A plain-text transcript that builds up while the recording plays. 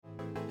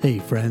Hey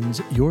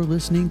friends, you're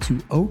listening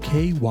to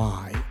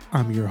OKY.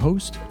 I'm your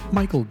host,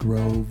 Michael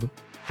Grove.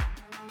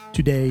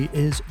 Today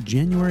is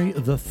January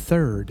the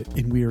 3rd,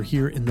 and we are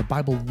here in the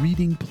Bible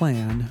reading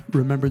plan.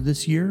 Remember,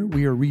 this year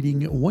we are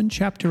reading one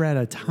chapter at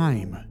a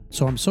time.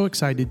 So I'm so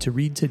excited to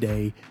read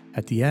today.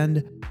 At the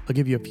end, I'll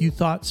give you a few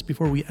thoughts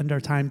before we end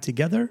our time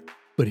together.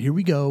 But here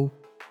we go.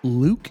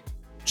 Luke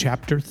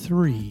chapter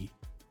 3.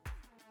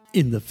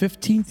 In the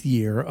 15th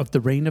year of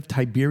the reign of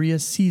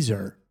Tiberius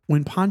Caesar,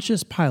 when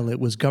Pontius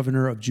Pilate was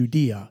governor of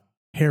Judea,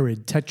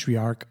 Herod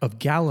tetrarch of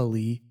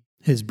Galilee,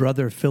 his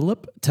brother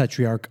Philip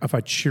tetrarch of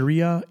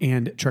Iturea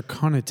and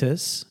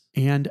Trachonitis,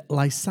 and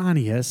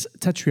Lysanias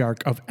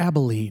tetrarch of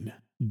Abilene,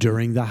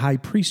 during the high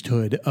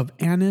priesthood of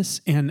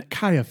Annas and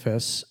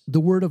Caiaphas,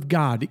 the word of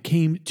God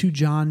came to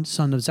John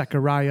son of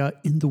Zechariah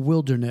in the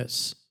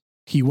wilderness.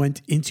 He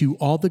went into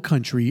all the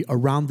country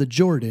around the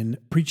Jordan,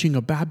 preaching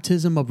a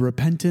baptism of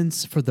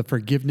repentance for the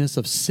forgiveness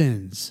of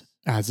sins,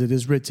 as it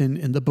is written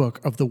in the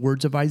book of the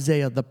words of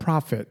Isaiah the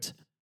prophet,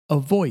 a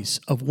voice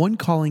of one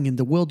calling in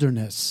the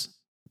wilderness,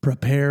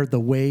 prepare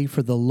the way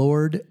for the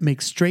Lord,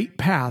 make straight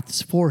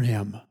paths for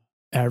him.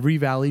 Every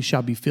valley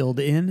shall be filled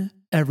in,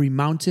 every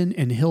mountain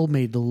and hill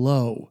made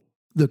low.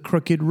 The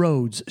crooked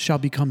roads shall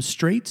become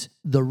straight,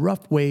 the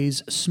rough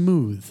ways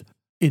smooth,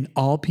 and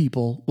all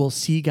people will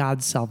see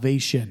God's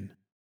salvation.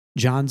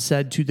 John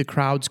said to the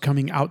crowds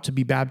coming out to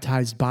be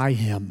baptized by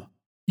him,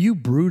 "You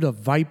brood of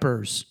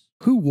vipers,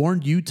 who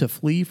warned you to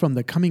flee from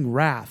the coming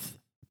wrath?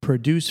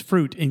 Produce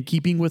fruit in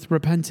keeping with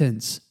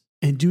repentance,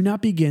 and do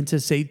not begin to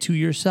say to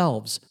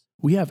yourselves,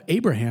 'We have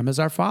Abraham as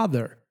our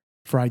father.'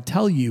 For I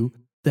tell you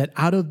that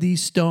out of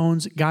these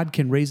stones God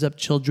can raise up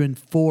children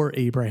for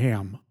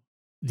Abraham.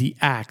 The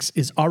axe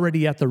is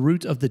already at the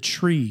root of the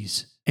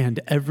trees,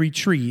 and every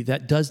tree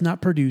that does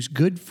not produce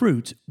good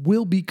fruit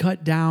will be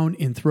cut down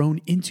and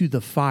thrown into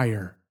the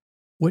fire."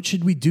 "What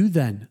should we do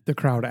then?" the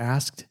crowd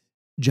asked.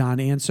 John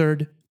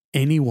answered,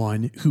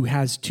 "Anyone who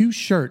has 2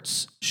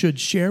 shirts should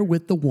share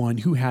with the one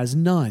who has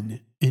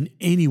none, and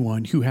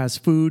anyone who has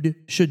food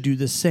should do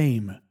the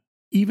same."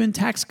 Even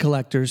tax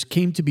collectors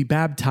came to be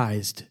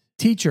baptized.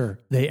 "Teacher,"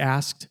 they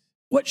asked,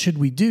 "what should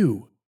we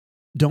do?"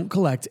 "Don't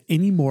collect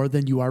any more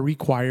than you are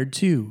required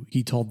to,"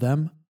 he told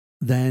them.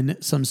 Then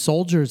some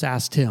soldiers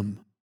asked him,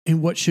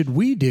 "And what should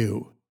we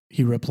do?"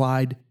 He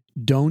replied,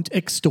 "Don't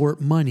extort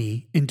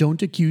money and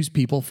don't accuse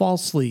people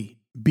falsely.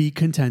 Be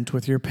content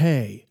with your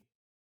pay."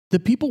 The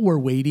people were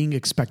waiting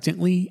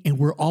expectantly and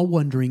were all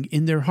wondering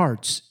in their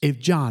hearts if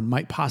John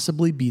might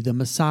possibly be the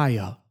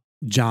Messiah.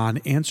 John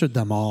answered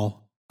them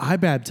all, "I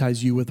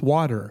baptize you with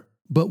water,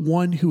 but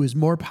one who is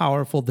more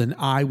powerful than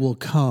I will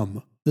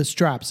come, the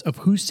straps of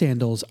whose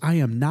sandals I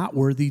am not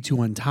worthy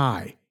to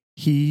untie.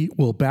 He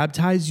will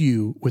baptize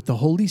you with the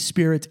Holy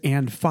Spirit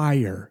and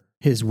fire.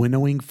 His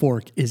winnowing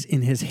fork is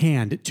in his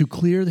hand to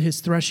clear his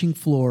threshing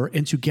floor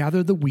and to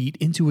gather the wheat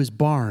into his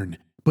barn.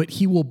 But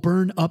he will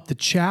burn up the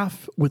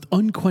chaff with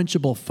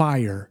unquenchable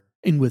fire."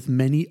 And with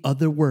many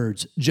other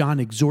words, John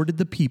exhorted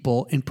the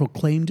people and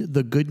proclaimed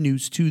the good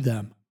news to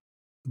them.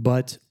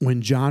 But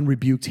when John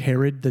rebuked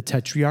Herod the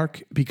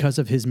tetrarch because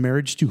of his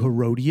marriage to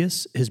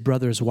Herodias, his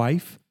brother's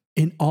wife,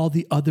 and all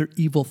the other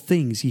evil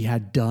things he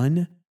had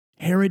done,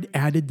 Herod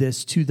added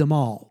this to them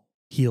all.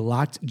 He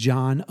locked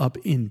John up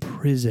in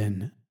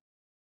prison.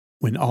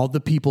 When all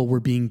the people were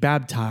being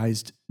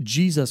baptized,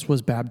 Jesus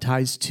was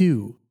baptized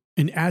too.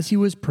 And as he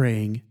was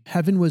praying,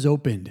 heaven was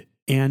opened,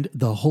 and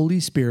the Holy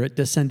Spirit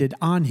descended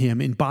on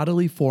him in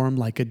bodily form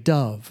like a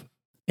dove.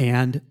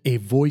 And a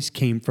voice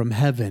came from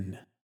heaven,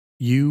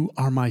 "You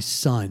are my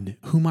Son,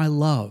 whom I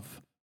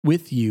love.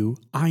 With you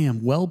I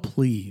am well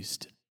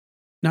pleased."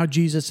 Now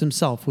Jesus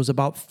himself was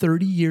about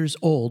 30 years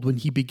old when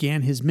he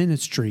began his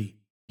ministry.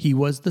 He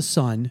was the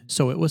son,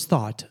 so it was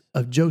thought,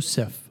 of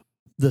Joseph,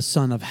 the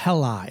son of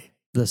Heli,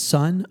 the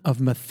son of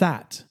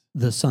Mathat,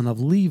 the son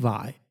of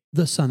Levi,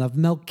 the son of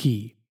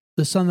Melchi,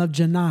 the son of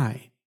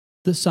Janai,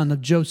 the son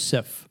of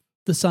Joseph,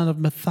 the son of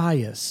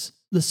Matthias,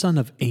 the son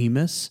of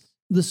Amos,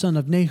 the son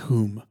of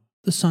Nahum,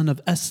 the son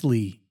of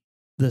Esli,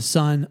 the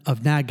son of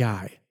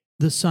Nagai,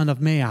 the son of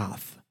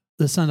Maath,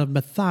 the son of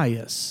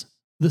Matthias,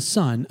 the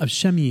son of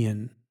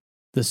Shemein,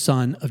 the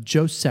son of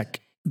Josech,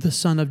 the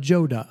son of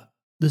Joda,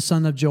 the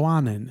son of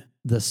Joanan,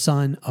 the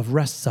son of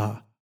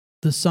Ressa,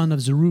 the son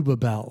of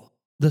Zerubbabel,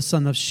 the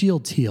son of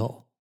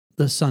Shealtiel,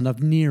 the son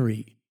of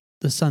Neri,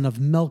 the son of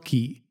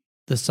Melchi,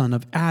 the son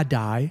of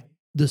Adai,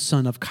 the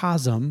son of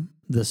Chazam,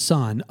 the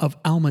son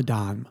of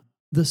Almadam,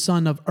 the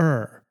son of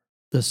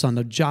the son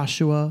of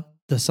Joshua,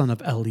 the son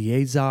of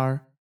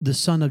Eleazar, the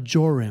son of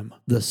Jorim,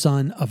 the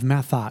son of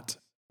Mathat,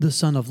 the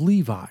son of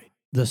Levi,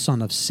 the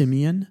son of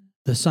Simeon,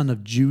 the son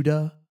of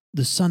Judah,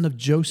 the son of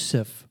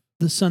Joseph,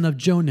 the son of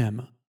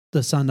Jonim,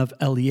 the son of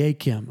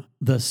Eliakim,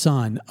 the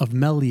son of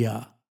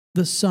Meliah,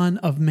 the son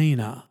of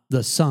Mena,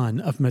 the son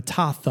of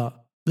Mattatha,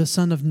 the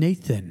son of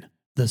Nathan,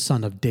 the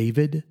son of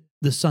David,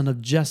 the son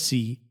of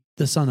Jesse,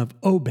 the son of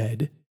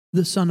Obed,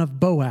 the son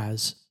of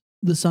Boaz,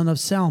 the son of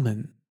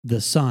Salmon,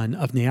 the son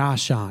of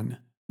Naashon,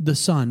 the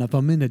son of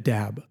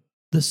Amminadab,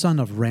 the son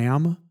of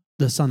Ram,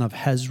 the son of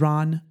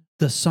Hezron,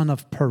 the son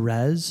of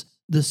Perez,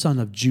 the son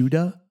of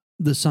Judah,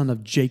 the son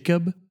of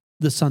Jacob,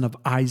 the son of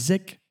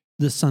Isaac,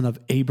 the son of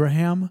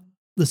Abraham,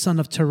 the son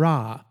of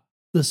Terah,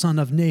 the son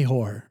of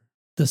Nahor,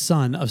 the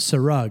son of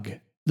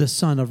Serug, the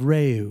son of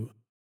Reu,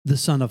 the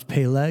son of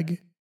Peleg,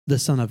 the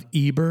son of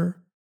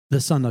Eber, the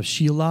son of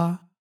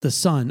Shelah, the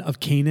son of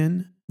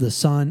Canaan, the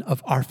son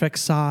of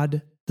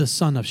Arphaxad, the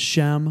son of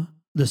Shem,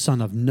 the son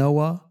of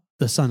Noah,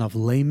 the son of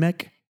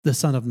Lamech, the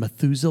son of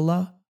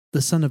Methuselah,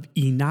 the son of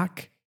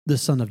Enoch, the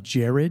son of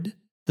Jared,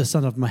 the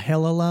son of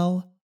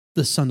Mahalalel,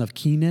 the son of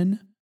Kenan,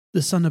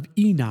 the son of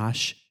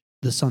Enosh,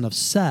 the son of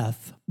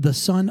Seth, the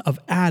son of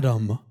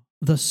Adam,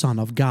 the son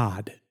of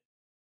God.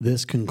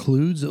 This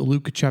concludes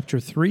Luke chapter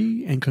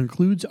 3 and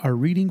concludes our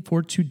reading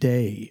for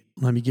today.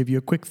 Let me give you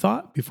a quick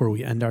thought before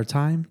we end our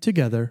time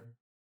together.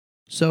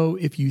 So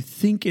if you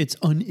think it's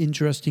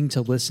uninteresting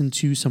to listen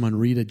to someone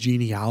read a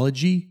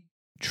genealogy,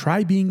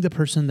 try being the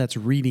person that's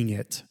reading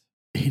it.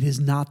 It is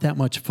not that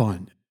much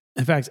fun.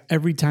 In fact,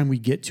 every time we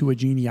get to a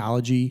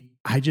genealogy,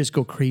 I just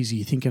go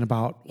crazy thinking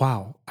about,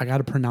 wow, I got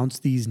to pronounce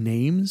these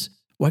names.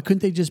 Why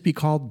couldn't they just be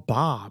called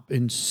Bob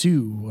and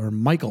Sue or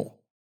Michael?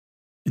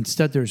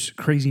 Instead, there's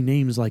crazy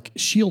names like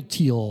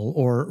Shealtiel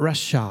or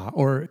Resha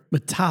or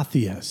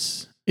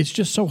Mattathias. It's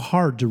just so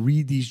hard to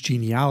read these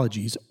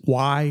genealogies.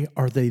 Why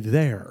are they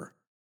there?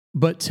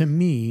 But to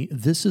me,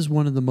 this is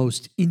one of the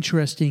most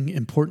interesting,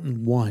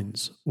 important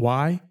ones.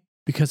 Why?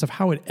 Because of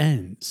how it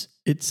ends.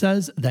 It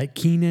says that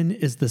Kenan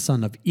is the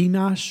son of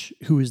Enosh,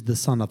 who is the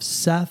son of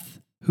Seth,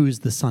 who is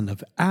the son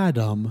of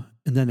Adam.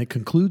 And then it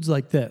concludes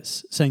like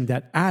this, saying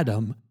that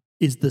Adam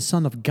is the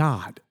son of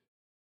God.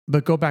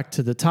 But go back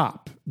to the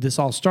top. This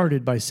all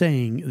started by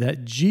saying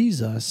that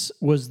Jesus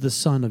was the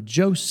son of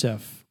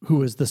Joseph,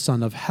 who is the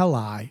son of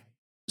Heli.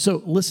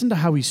 So listen to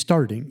how he's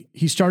starting.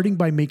 He's starting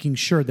by making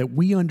sure that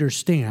we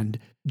understand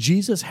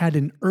Jesus had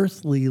an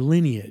earthly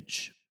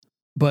lineage.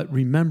 But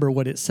remember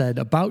what it said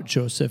about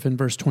Joseph in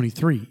verse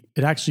 23.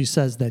 It actually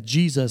says that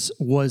Jesus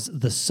was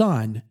the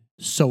son,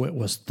 so it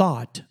was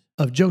thought,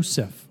 of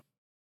Joseph.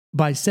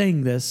 By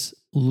saying this,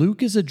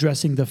 Luke is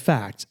addressing the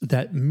fact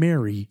that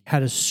Mary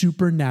had a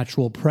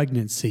supernatural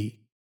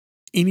pregnancy.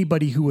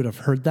 Anybody who would have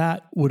heard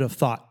that would have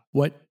thought,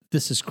 what?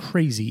 This is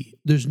crazy.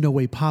 There's no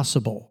way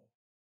possible.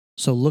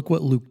 So look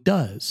what Luke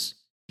does.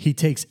 He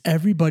takes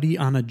everybody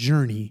on a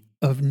journey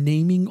of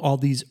naming all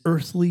these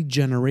earthly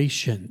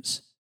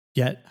generations.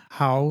 Yet,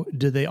 how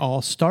do they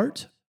all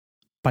start?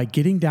 By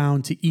getting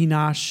down to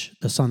Enosh,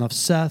 the son of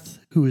Seth,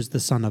 who is the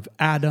son of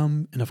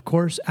Adam. And of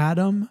course,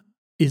 Adam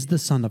is the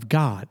son of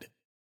God.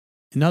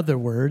 In other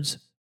words,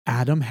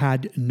 Adam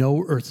had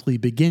no earthly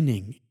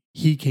beginning.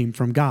 He came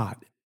from God.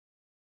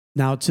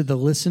 Now, to the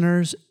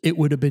listeners, it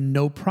would have been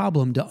no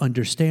problem to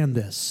understand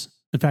this.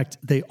 In fact,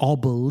 they all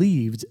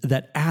believed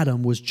that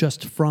Adam was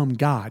just from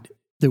God.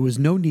 There was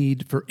no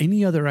need for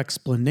any other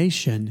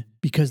explanation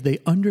because they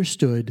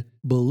understood,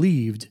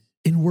 believed,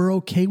 and were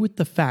okay with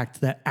the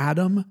fact that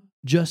Adam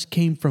just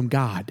came from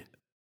God.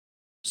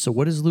 So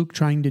what is Luke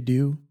trying to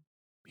do?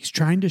 He's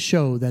trying to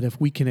show that if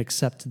we can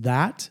accept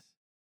that,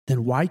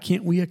 then why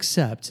can't we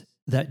accept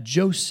that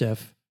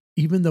Joseph,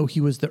 even though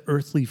he was the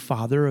earthly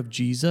father of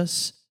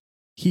Jesus,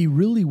 he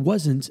really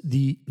wasn't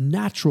the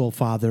natural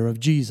father of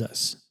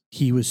Jesus.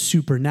 He was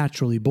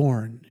supernaturally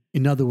born.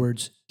 In other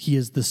words, he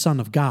is the Son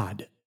of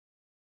God.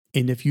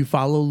 And if you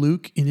follow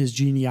Luke in his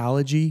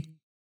genealogy,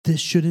 this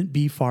shouldn't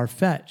be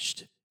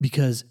far-fetched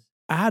because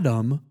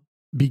Adam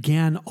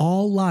began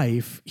all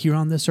life here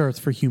on this earth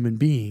for human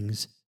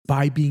beings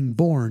by being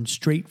born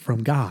straight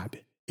from God.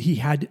 He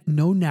had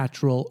no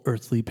natural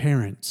earthly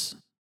parents.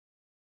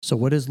 So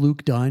what has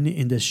Luke done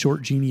in this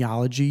short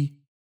genealogy?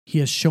 He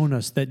has shown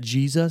us that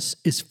Jesus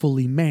is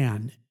fully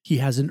man. He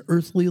has an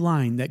earthly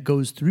line that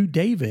goes through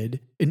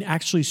David and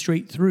actually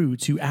straight through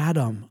to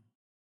Adam.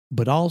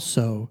 But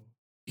also,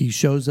 he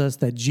shows us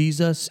that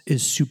Jesus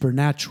is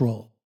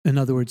supernatural. In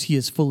other words, he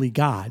is fully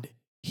God.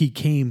 He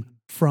came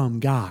from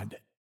God.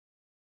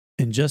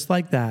 And just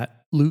like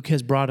that, Luke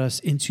has brought us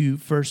into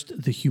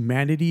first the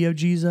humanity of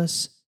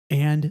Jesus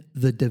and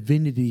the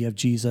divinity of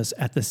Jesus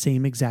at the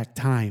same exact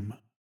time.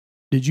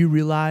 Did you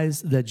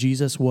realize that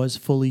Jesus was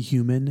fully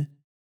human?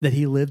 That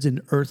he lived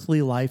an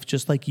earthly life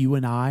just like you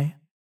and I?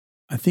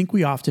 I think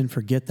we often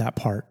forget that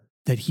part,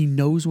 that he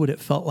knows what it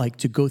felt like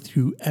to go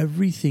through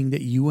everything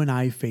that you and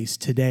I face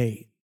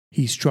today.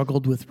 He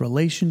struggled with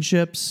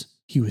relationships,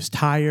 he was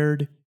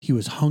tired, he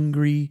was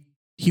hungry,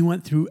 he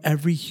went through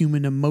every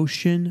human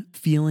emotion,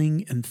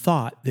 feeling, and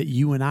thought that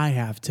you and I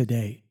have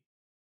today.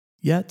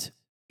 Yet,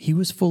 he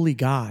was fully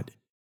God.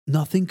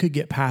 Nothing could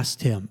get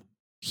past him.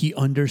 He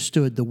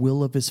understood the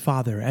will of his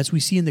Father, as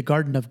we see in the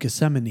Garden of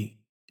Gethsemane.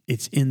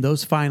 It's in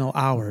those final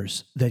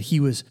hours that he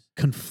was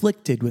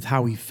conflicted with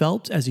how he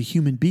felt as a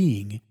human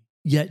being,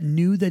 yet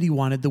knew that he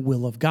wanted the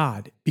will of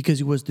God because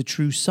he was the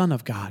true Son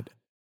of God.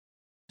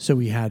 So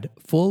he had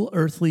full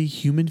earthly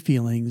human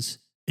feelings,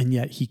 and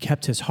yet he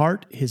kept his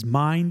heart, his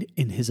mind,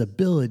 and his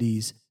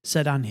abilities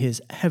set on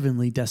his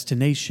heavenly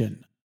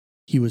destination.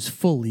 He was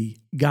fully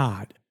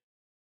God.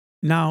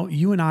 Now,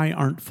 you and I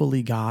aren't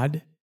fully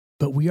God,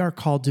 but we are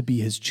called to be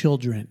His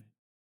children.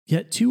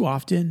 Yet too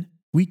often,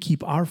 we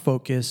keep our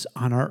focus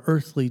on our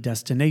earthly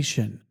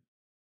destination.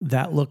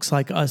 That looks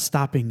like us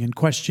stopping and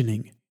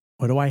questioning,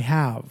 what do I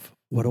have?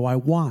 What do I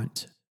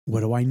want?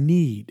 What do I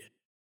need?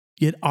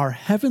 Yet our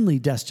heavenly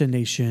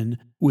destination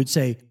would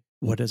say,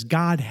 what does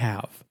God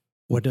have?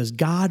 What does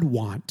God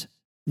want?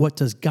 What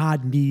does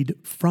God need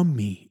from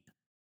me?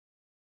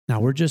 Now,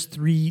 we're just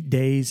 3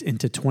 days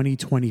into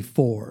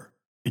 2024,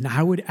 and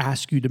I would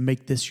ask you to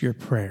make this your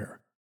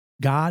prayer.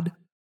 God,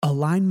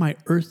 align my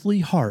earthly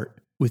heart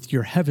with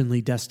your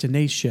heavenly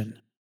destination,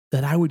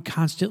 that I would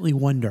constantly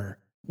wonder,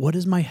 what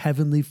does my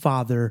heavenly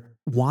Father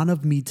want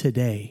of me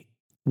today?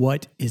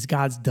 What is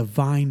God's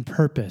divine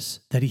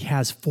purpose that He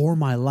has for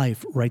my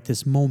life right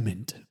this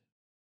moment?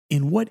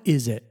 And what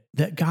is it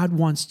that God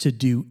wants to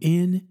do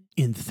in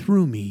and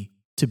through me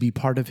to be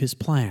part of His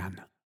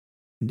plan?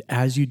 And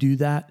as you do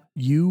that,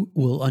 you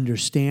will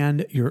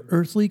understand your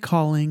earthly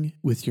calling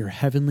with your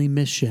heavenly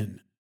mission,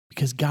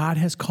 because God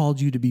has called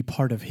you to be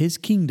part of His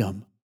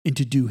kingdom and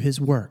to do His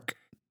work.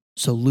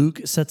 So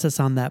Luke sets us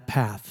on that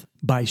path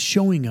by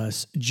showing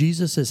us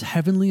Jesus'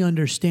 heavenly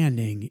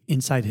understanding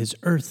inside His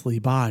earthly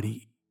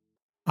body.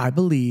 I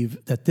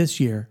believe that this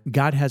year,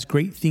 God has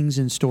great things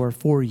in store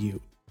for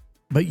you,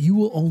 but you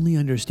will only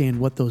understand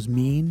what those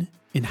mean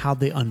and how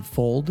they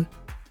unfold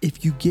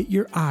if you get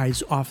your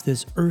eyes off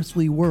this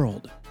earthly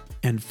world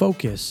and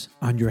focus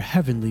on your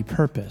heavenly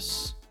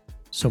purpose.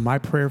 So my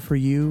prayer for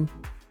you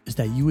is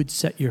that you would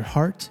set your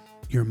heart,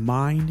 your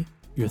mind,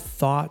 your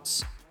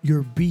thoughts,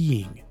 your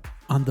being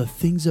on the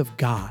things of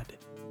God.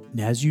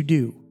 And as you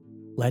do,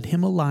 let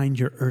Him align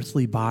your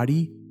earthly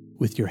body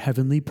with your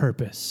heavenly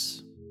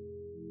purpose.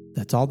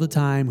 That's all the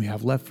time we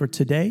have left for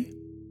today.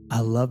 I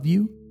love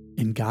you,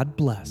 and God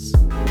bless.